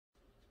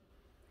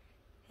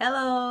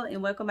Hello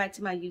and welcome back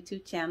to my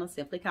YouTube channel,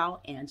 simply called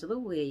Angela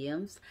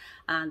Williams.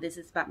 This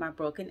is about my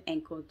broken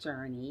ankle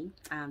journey.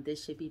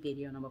 This should be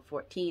video number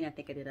 14. I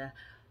think I did a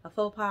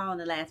faux pas on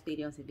the last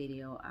video. It's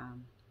video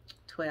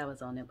 12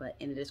 is on there, but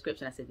in the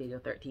description I said video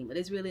 13, but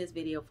this really is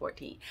video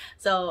 14.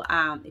 So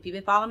if you've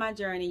been following my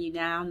journey, you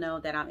now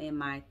know that I'm in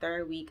my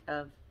third week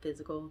of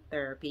physical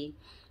therapy.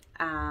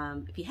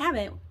 If you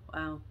haven't,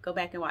 go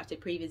back and watch the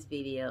previous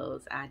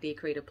videos. I did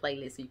create a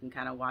playlist so you can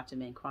kind of watch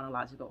them in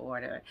chronological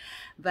order.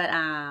 But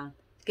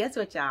guess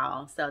what,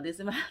 y'all? So this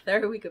is my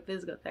third week of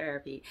physical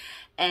therapy,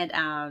 and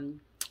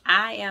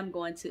I am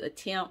going to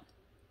attempt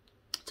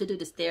to do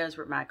the stairs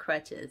with my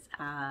crutches.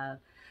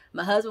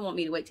 My husband wanted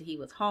me to wait till he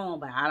was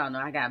home, but I don't know.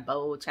 I got a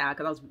bold child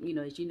because I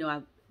was, as you know,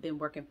 I've been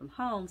working from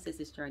home since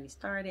this journey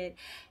started,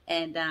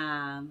 and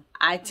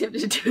I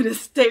attempted to do the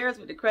stairs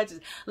with the crutches.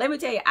 Let me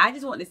tell you, I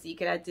just wanted to see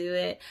could I do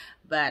it,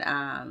 but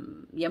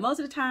yeah, most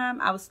of the time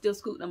I was still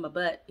scooting on my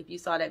butt. If you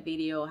saw that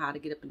video how to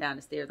get up and down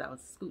the stairs, I was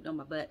scooting on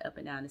my butt up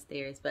and down the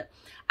stairs, but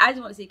I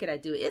just want to see could I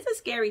do it. It's a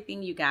scary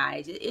thing, you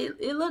guys.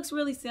 It looks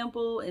really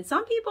simple, and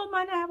some people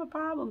might not have a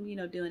problem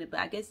doing it, but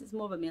I guess it's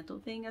more of a mental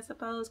thing, I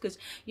suppose, because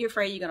you're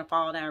afraid you're gonna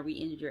fall down,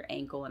 re-injure your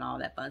ankle and all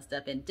that fun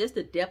stuff, and just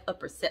the depth of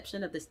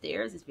perception of the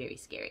stairs is very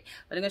scary.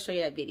 But I'm going to show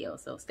you that video,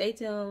 so stay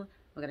tuned.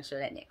 We're going to show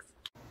that next.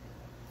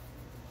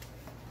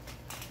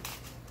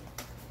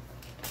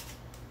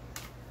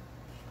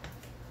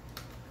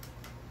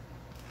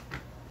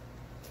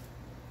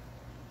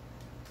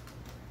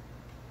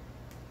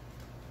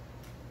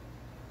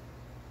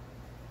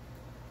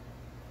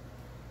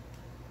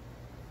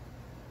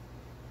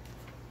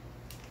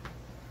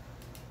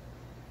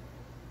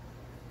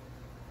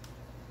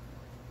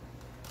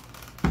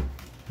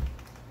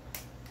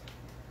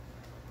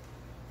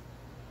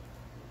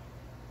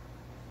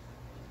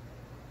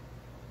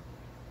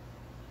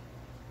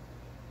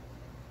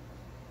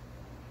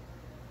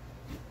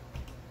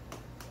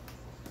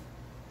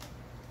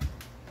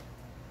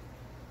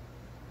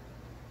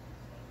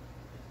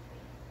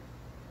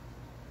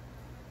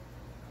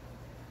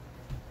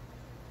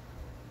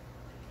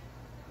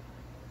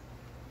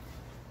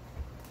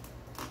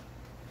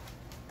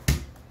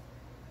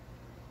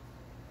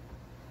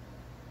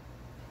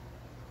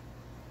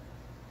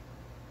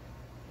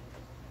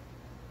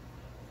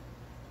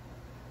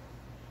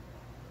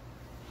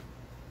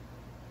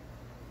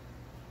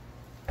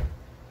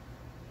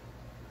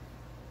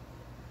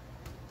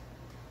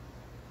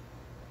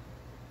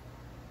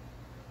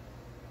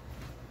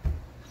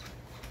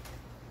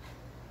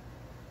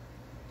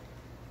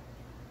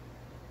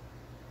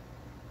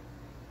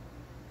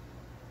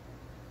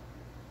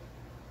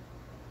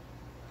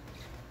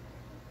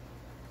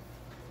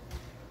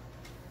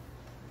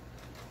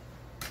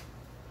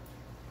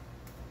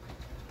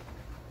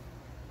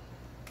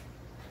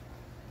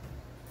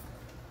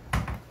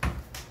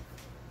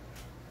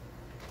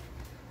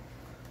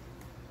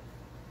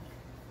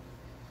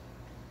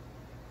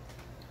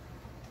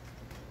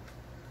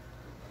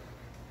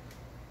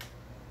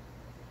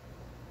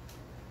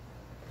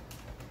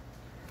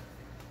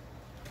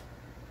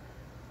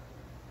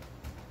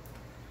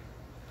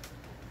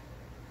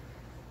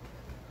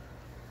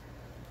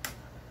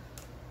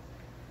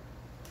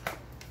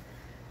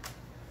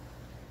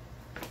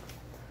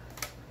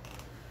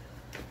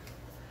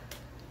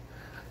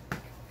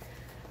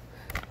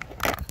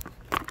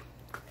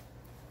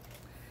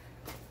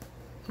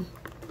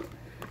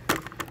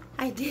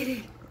 I did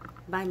it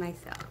by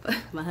myself.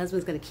 My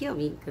husband's gonna kill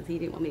me because he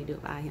didn't want me to do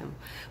it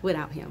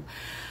without him.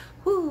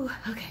 Whew,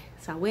 okay,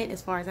 so I went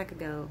as far as I could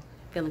go,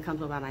 feeling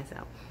comfortable by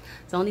myself.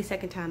 It's the only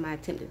second time I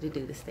attempted to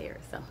do the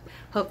stairs, so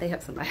hope they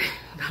help somebody.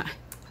 Bye.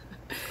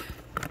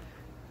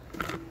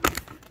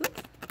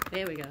 Oops,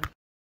 there we go.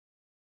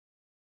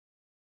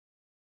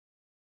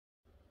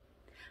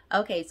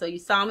 Okay, so you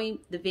saw me,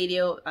 the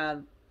video,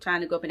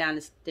 trying to go up and down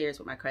the stairs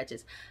with my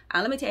crutches.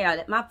 Let me tell y'all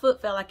that my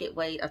foot felt like it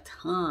weighed a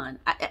ton.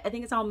 I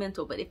think it's all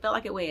mental, but it felt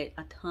like it weighed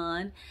a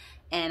ton,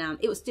 and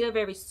it was still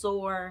very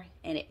sore,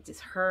 and it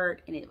just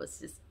hurt, and it was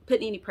just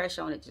putting any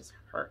pressure on it just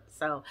hurt.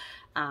 So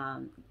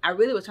I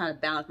really was trying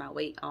to balance my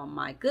weight on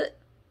my good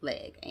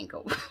leg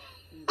ankle.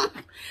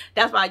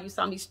 That's why you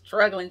saw me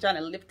struggling trying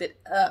to lift it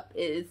up,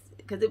 is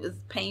because it was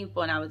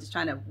painful and I was just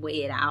trying to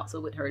weigh it out so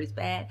it wouldn't hurt as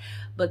bad.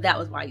 But that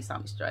was why you saw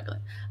me struggling.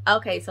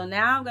 Okay, so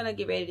now I'm gonna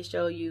get ready to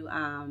show you.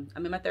 I'm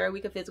in my third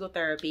week of physical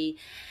therapy,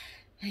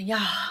 and y'all,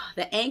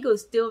 the ankle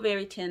is still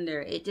very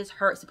tender. It just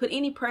hurts to put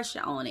any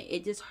pressure on it.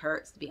 It just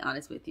hurts, to be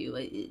honest with you.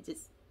 It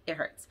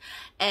hurts.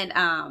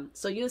 And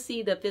so you'll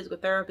see the physical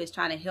therapist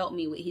trying to help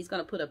me with, he's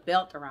going to put a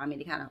belt around me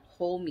to kind of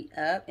hold me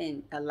up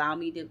and allow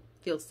me to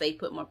feel safe,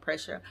 put more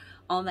pressure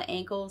on the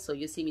ankle. So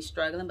you'll see me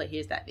struggling, but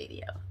here's that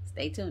video.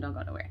 Stay tuned, don't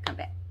go nowhere, come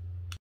back.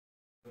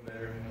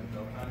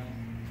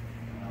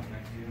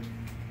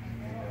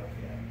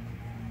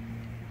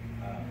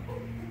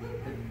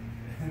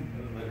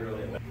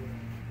 Literally.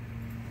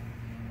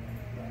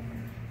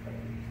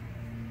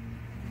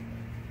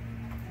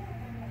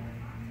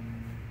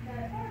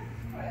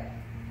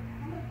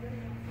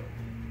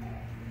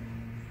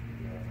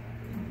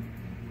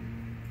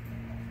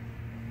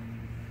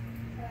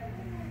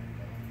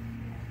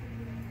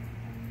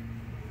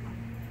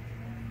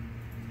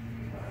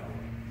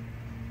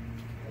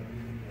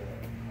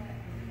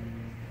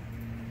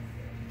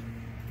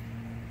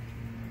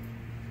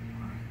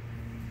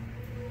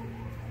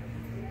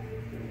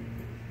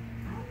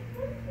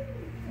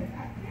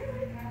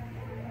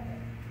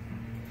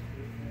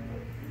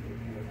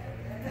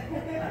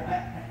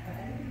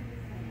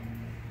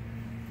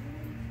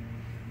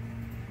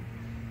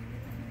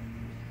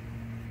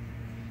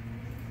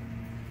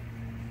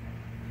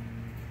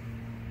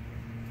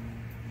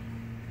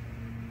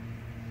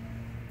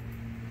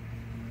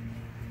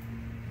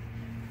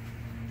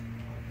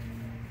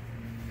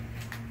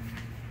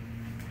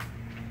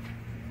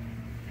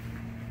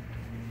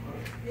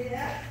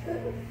 Yeah.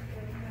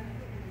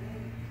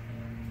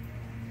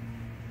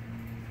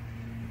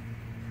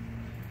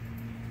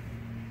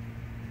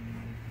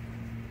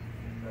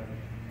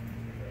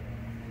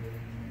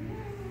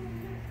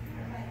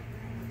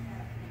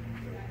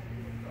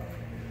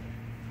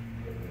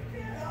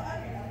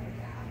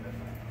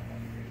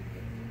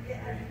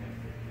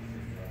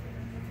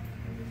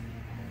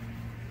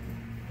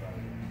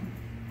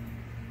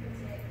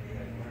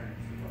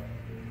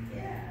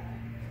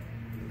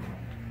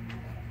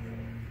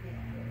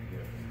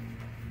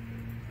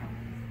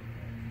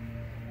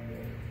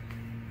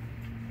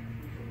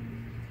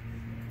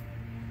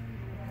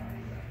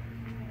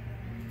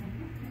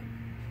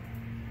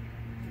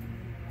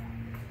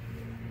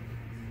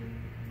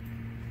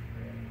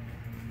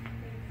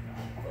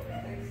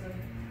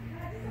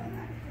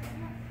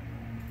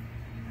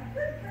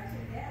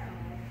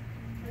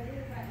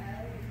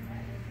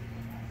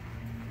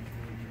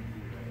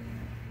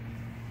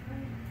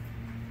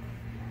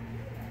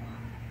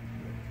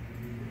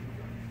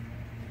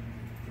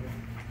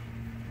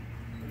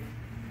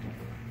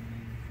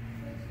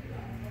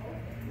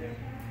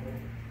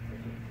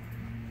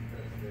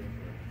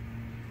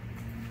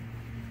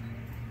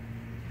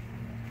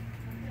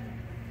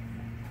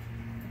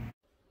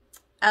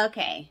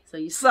 Okay, so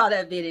you saw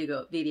that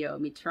video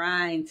of me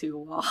trying to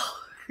walk.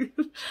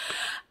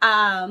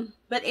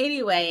 But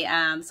anyway,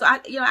 so I,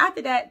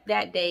 after that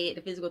day at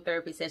the physical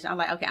therapy session, I'm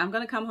like, okay, I'm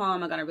gonna come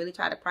home. I'm gonna really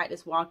try to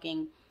practice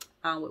walking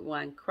with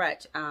one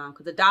crutch.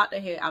 Because the doctor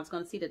here, I was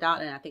gonna see the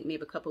doctor in I think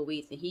maybe a couple of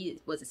weeks, and he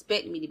was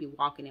expecting me to be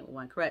walking it with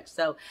one crutch.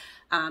 So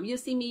you'll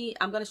see me.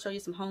 I'm gonna show you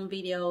some home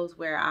videos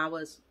where I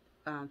was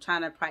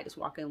trying to practice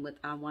walking with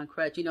one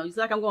crutch. It's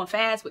like I'm going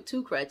fast with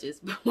two crutches,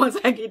 but once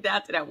I get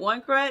down to that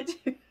one crutch.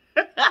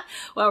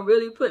 Well, I'm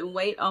really putting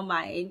weight on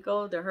my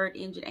ankle, the hurt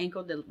injured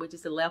ankle, which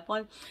is the left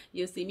one.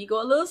 You'll see me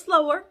go a little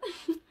slower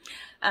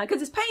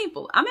because it's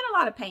painful. I'm in a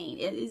lot of pain.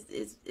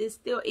 It's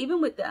still, even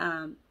with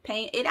the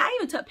pain, I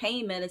even took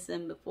pain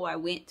medicine before I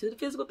went to the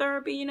physical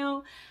therapy,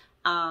 and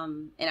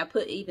I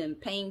put even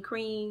pain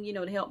cream,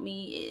 to help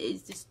me.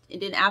 It's just,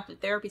 and then after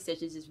therapy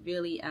sessions, it's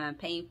really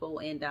painful.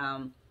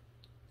 And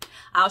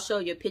I'll show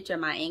you a picture of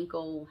my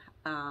ankle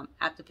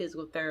after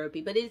physical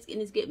therapy, but it's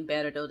getting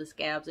better though. The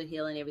scabs are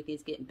healing,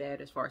 everything's getting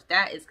better as far as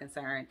that is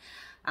concerned.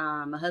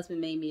 My husband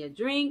made me a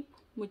drink,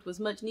 which was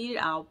much needed.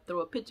 I'll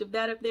throw a picture of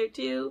that up there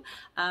too.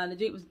 The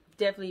drink was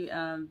definitely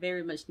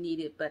very much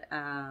needed, but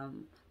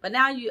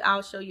now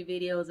I'll show you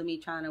videos of me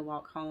trying to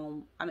walk at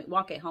home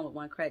with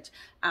one crutch.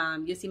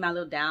 You'll see my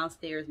little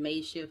downstairs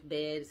makeshift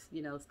beds,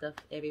 stuff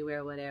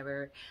everywhere,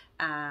 whatever.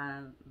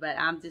 But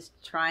I'm just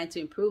trying to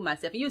improve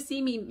myself. You'll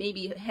see me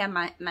maybe have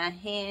my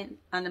hand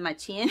under my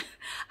chin.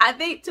 I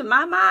think to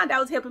my mind, that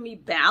was helping me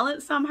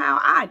balance somehow.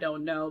 I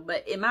don't know.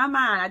 But in my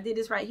mind, I did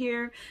this right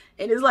here.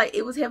 And it's like,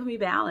 it was helping me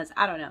balance.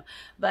 I don't know.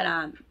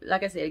 But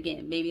like I said,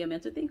 again, maybe a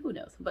mental thing. Who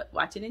knows? But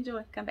watch and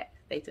enjoy. Come back.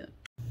 Stay tuned.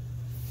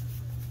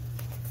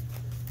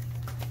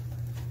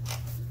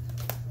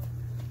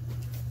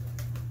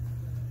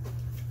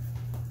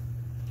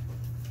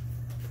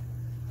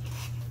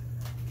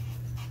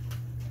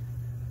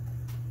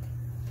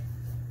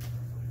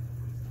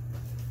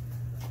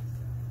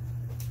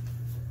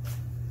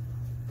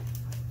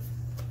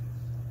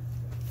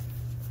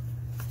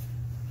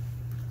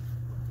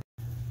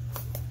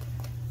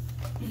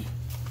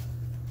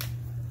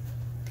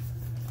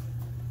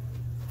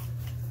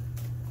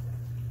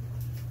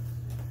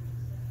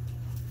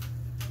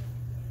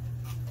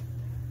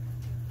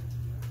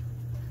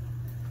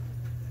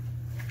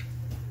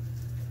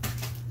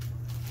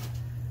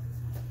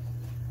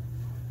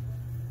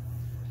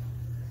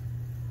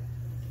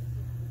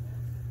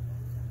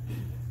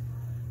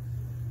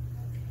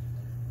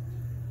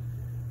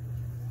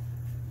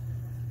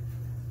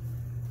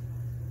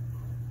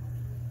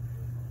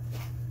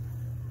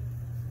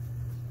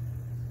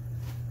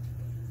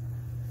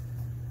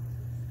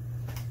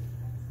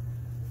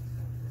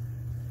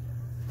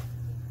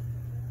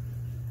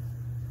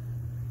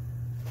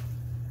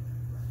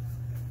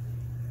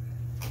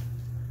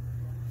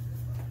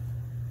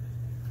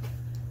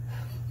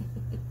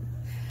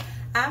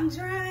 I'm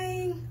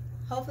trying.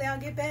 Hopefully I'll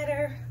get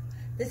better.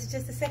 This is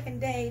just the second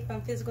day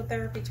from physical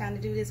therapy trying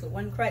to do this with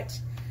one crutch.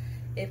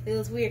 It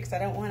feels weird because I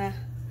don't want to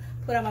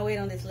put all my weight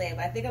on this leg.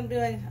 But I think I'm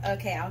doing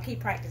okay. I'll keep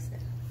practicing.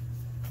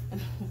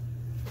 Okay.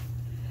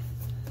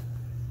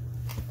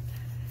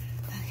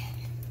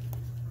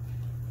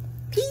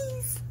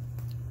 Peace.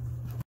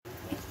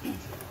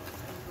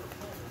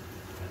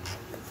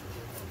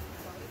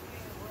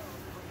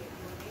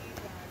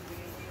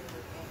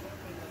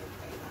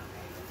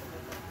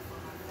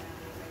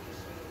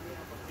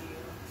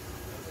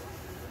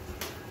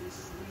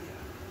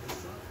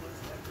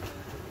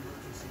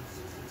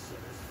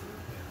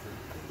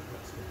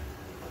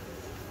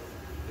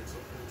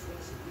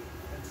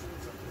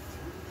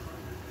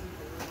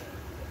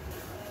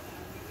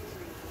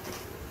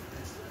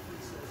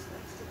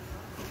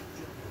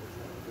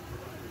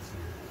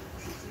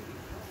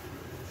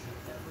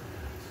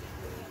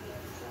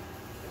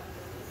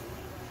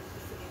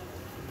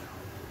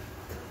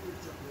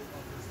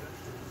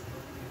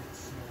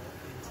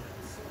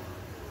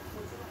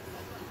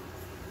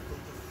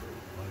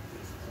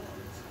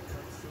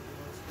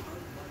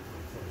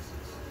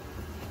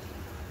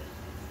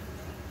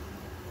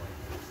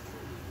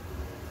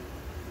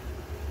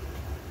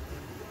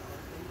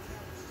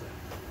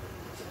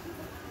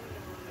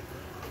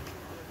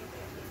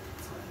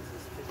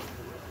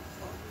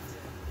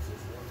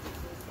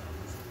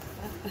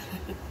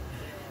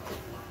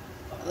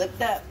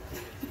 looked up.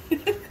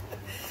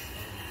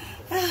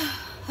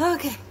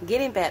 Okay,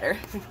 getting better.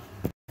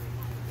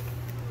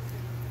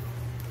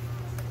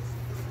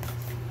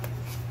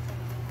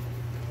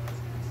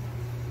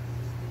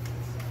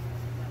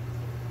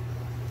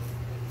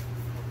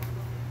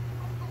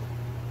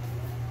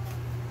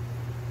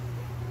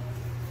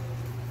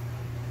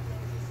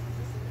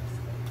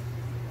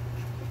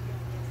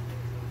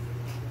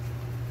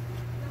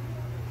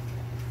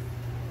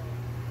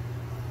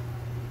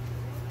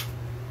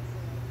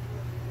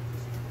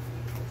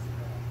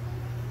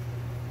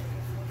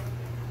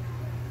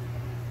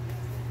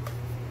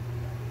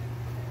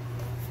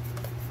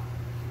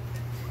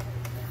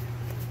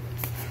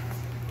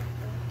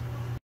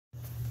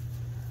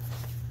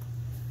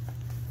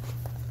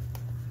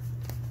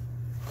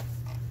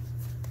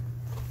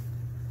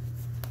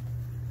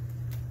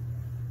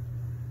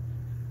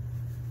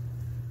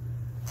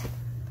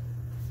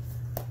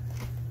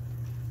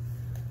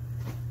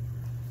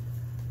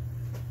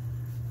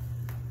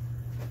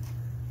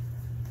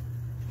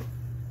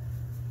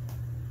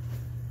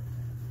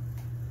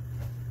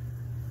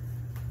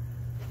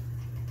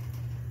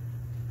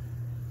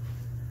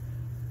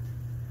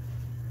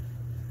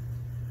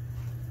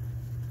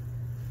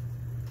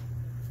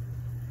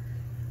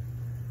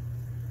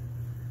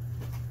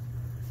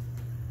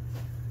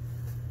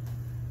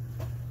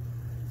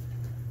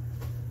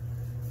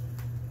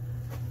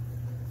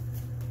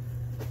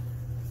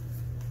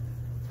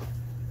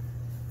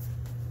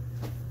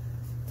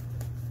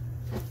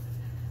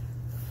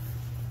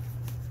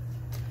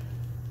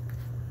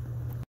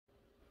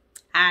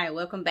 All right,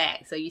 welcome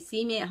back. So you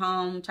see me at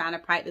home trying to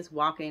practice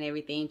walking and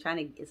everything,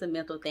 it's a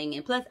mental thing.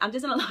 And plus, I'm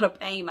just in a lot of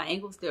pain. My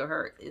ankle still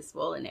hurts. It's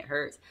swollen, it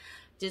hurts.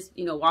 Just,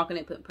 you know, walking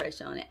and putting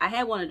pressure on it. I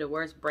had one of the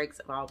worst breaks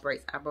of all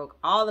breaks. I broke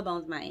all the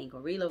bones of my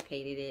ankle,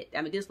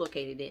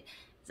 dislocated it.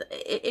 So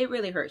it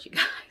really hurts, you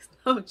guys.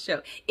 No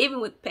joke. Even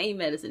with pain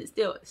medicine, it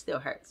still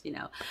hurts, you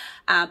know.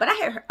 But I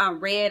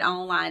had read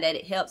online that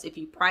it helps if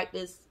you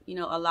practice, you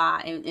know, a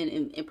lot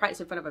and practice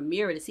in front of a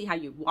mirror to see how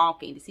you're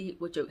walking, to see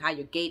how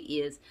your gait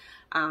is.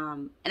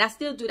 And I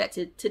still do that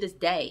to this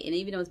day. And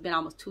even though it's been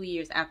almost 2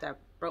 years after I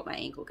broke my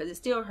ankle, because it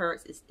still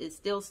hurts, it's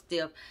still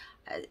stiff.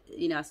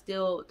 You know, I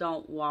still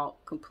don't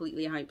walk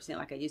completely 100%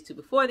 like I used to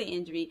before the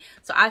injury.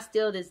 So I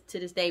still, to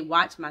this day,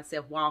 watch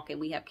myself walk. And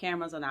we have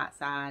cameras on the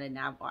outside and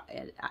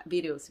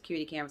video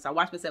security cameras. So I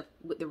watch myself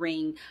with the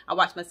ring. I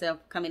watch myself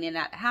coming in and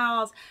out the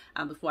house.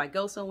 Before I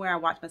go somewhere, I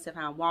watch myself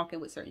how I'm walking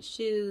with certain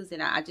shoes.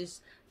 And I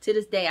just, to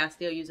this day, I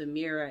still use a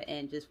mirror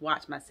and just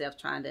watch myself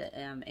trying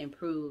to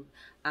improve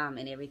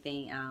and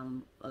everything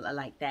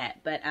like that.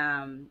 But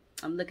I'm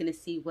looking to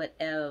see what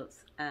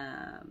else.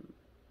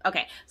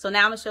 Okay, so now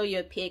I'm going to show you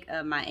a pic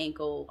of my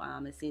ankle.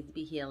 It seems to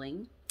be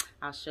healing.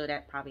 I'll show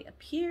that probably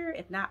up here.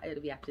 If not,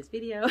 it'll be after this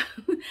video.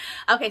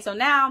 Okay, so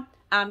now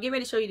I'm getting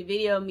ready to show you the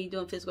video of me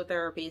doing physical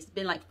therapy. It's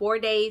been like 4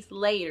 days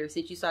later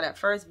since you saw that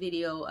first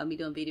video of me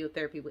doing video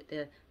therapy with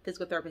the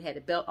physical therapist had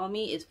the belt on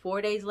me. It's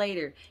 4 days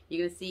later.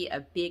 You're going to see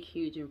a big,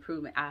 huge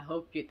improvement. I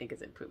hope you think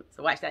it's an improvement.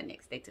 So watch that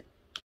next. Stay tuned.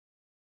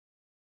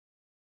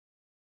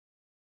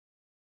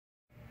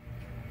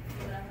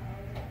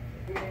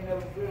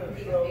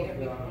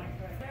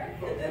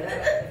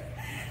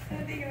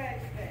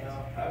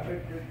 I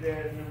bet your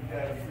dad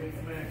got a big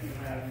mansion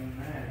out in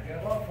man.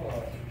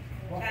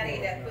 Try to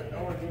get that foot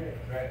over here.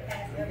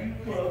 You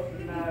close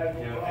tonight.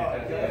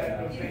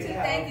 You too.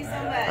 Thank you so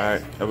much. All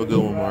right. Have a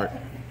good one, Mark.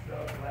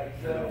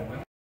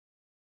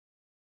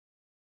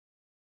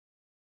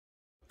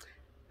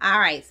 All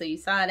right, so you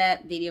saw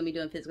that video of me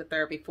doing physical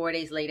therapy 4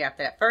 days later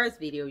after that first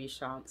video you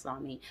saw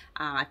me.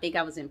 I think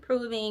I was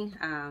improving.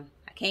 I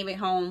came at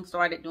home,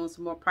 started doing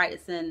some more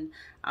practicing,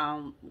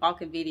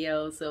 walking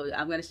videos. So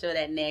I'm going to show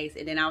that next.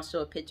 And then I'll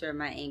show a picture of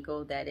my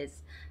ankle that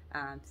is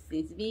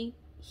seems to be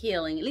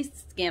healing, at least the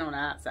skin on the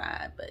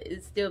outside, but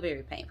it's still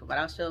very painful. But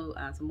I'll show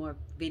some more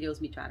videos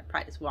of me trying to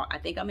practice walk. I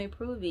think I'm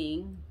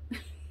improving.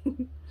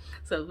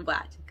 So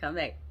watch, come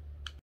back.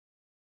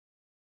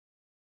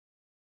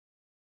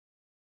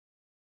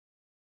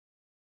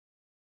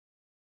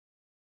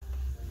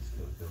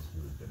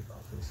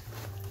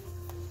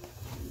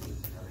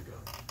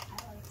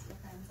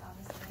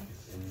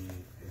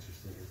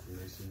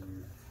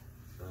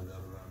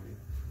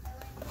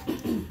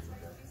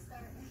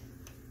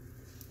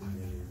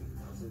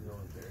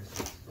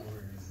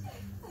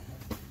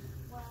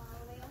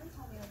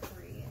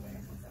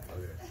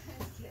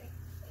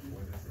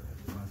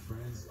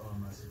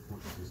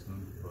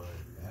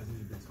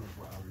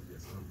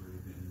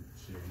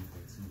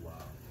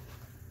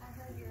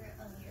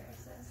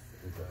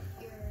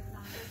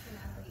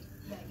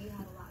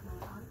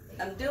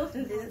 I'm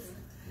doing this.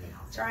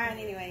 Trying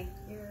anyway.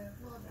 You're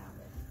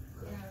well-rounded,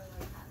 and I really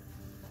like that.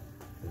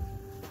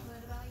 What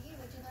about you?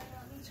 What you like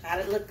about me?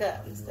 Try to look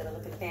up instead of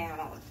looking down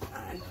all the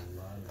time.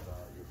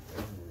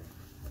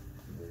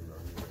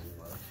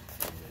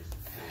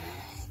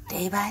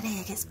 Day by day,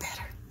 it gets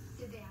better.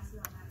 Did they ask you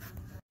about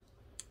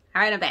that?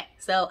 All right, I'm back.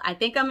 So I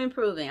think I'm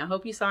improving. I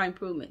hope you saw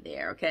improvement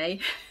there, okay?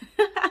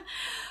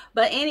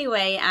 But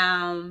anyway,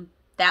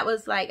 that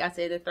was, like I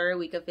said, the 3rd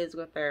week of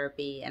physical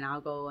therapy, and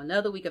I'll go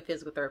another week of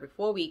physical therapy,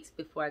 4 weeks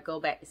before I go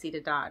back to see the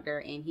doctor.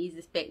 And he's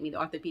expecting me, the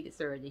orthopedic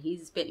surgeon,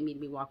 he's expecting me to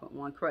be walking with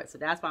one crutch. So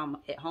that's why I'm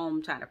at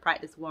home trying to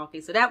practice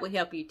walking. So that would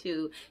help you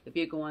too if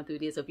you're going through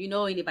this. So if you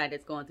know anybody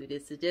that's going through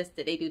this, suggest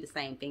that they do the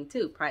same thing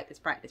too. Practice,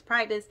 practice,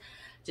 practice.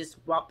 Just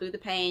walk through the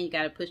pain. You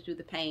got to push through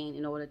the pain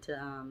in order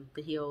to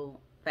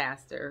heal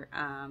faster.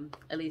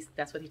 At least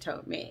that's what he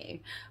told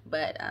me.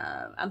 But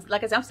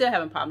like I said, I'm still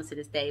having problems to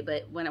this day.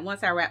 But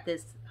once I wrap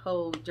this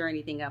whole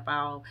journey thing up,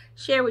 I'll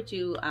share with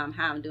you how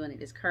I'm doing at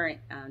this current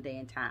day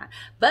and time.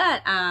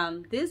 But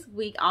this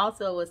week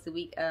also was the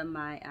week of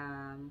my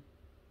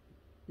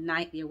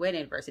 9th-year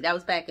wedding anniversary. That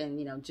was back in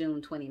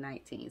June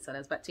 2019, so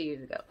that's about 2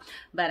 years ago.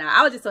 But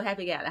I was just so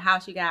happy to get out of the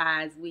house, you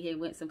guys. We had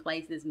went some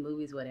places,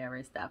 movies, whatever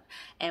and stuff,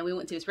 and we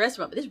went to this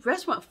restaurant. But this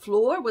restaurant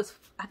floor was,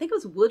 I think it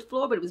was wood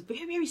floor, but it was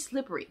very, very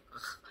slippery.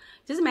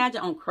 Just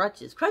imagine on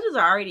crutches. Crutches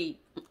are already,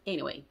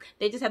 anyway,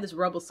 they just have this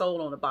rubber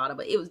sole on the bottom,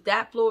 but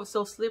that floor was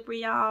so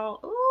slippery,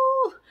 y'all.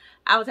 Ooh,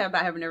 I was about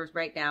to have a nervous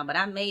breakdown, but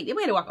we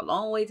had to walk a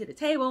long way to the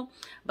table.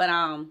 But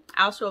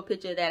I'll show a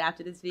picture of that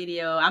after this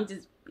video. I'm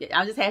just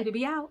happy to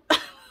be out.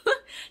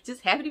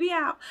 Just happy to be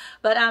out.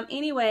 But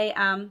anyway,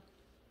 I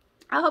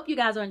hope you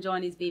guys are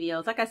enjoying these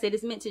videos. Like I said,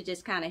 it's meant to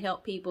just kind of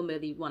help people.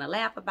 Maybe you want to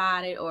laugh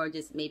about it, or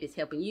just maybe it's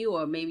helping you,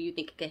 or maybe you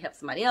think it can help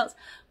somebody else.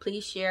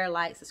 Please share,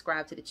 like,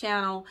 subscribe to the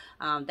channel.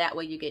 That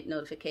way you get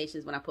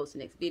notifications when I post the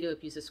next video.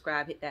 If you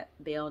subscribe, hit that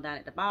bell down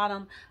at the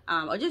bottom,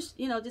 or just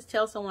just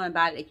tell someone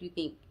about it if you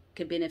think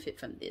could benefit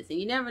from this. And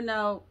you never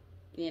know.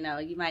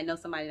 You might know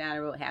somebody down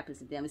the road happens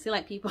to them. It seems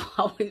like people are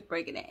always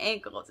breaking their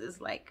ankles.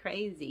 It's like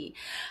crazy.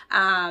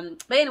 But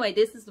anyway,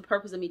 this is the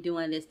purpose of me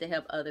doing this, to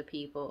help other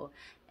people.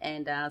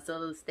 And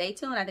so stay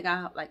tuned. I think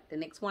the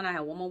next one, I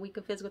have 1 more week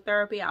of physical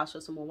therapy. I'll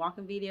show some more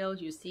walking videos.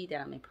 You'll see that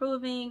I'm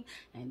improving.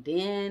 And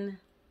then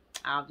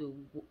I'll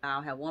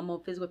have 1 more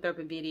physical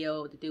therapy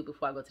video to do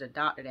before I go to the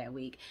doctor that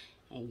week.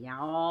 And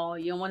y'all,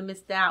 you don't want to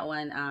miss that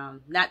one.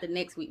 Not the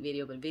next week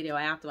video, but the video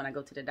after when I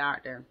go to the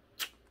doctor.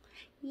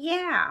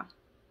 Yeah.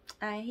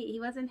 He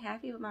wasn't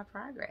happy with my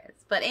progress.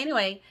 But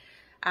anyway,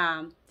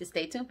 just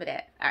stay tuned for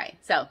that. All right.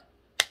 So,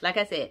 like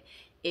I said,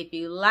 if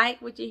you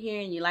like what you're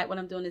hearing, you like what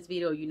I'm doing in this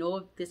video,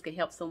 if this could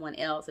help someone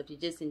else, if you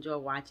just enjoy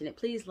watching it,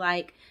 please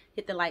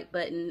hit the like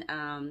button.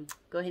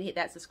 Go ahead and hit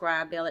that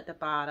subscribe bell at the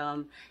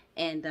bottom.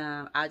 And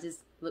I'll just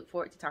look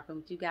forward to talking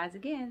with you guys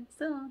again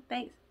soon.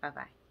 Thanks.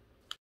 Bye-bye.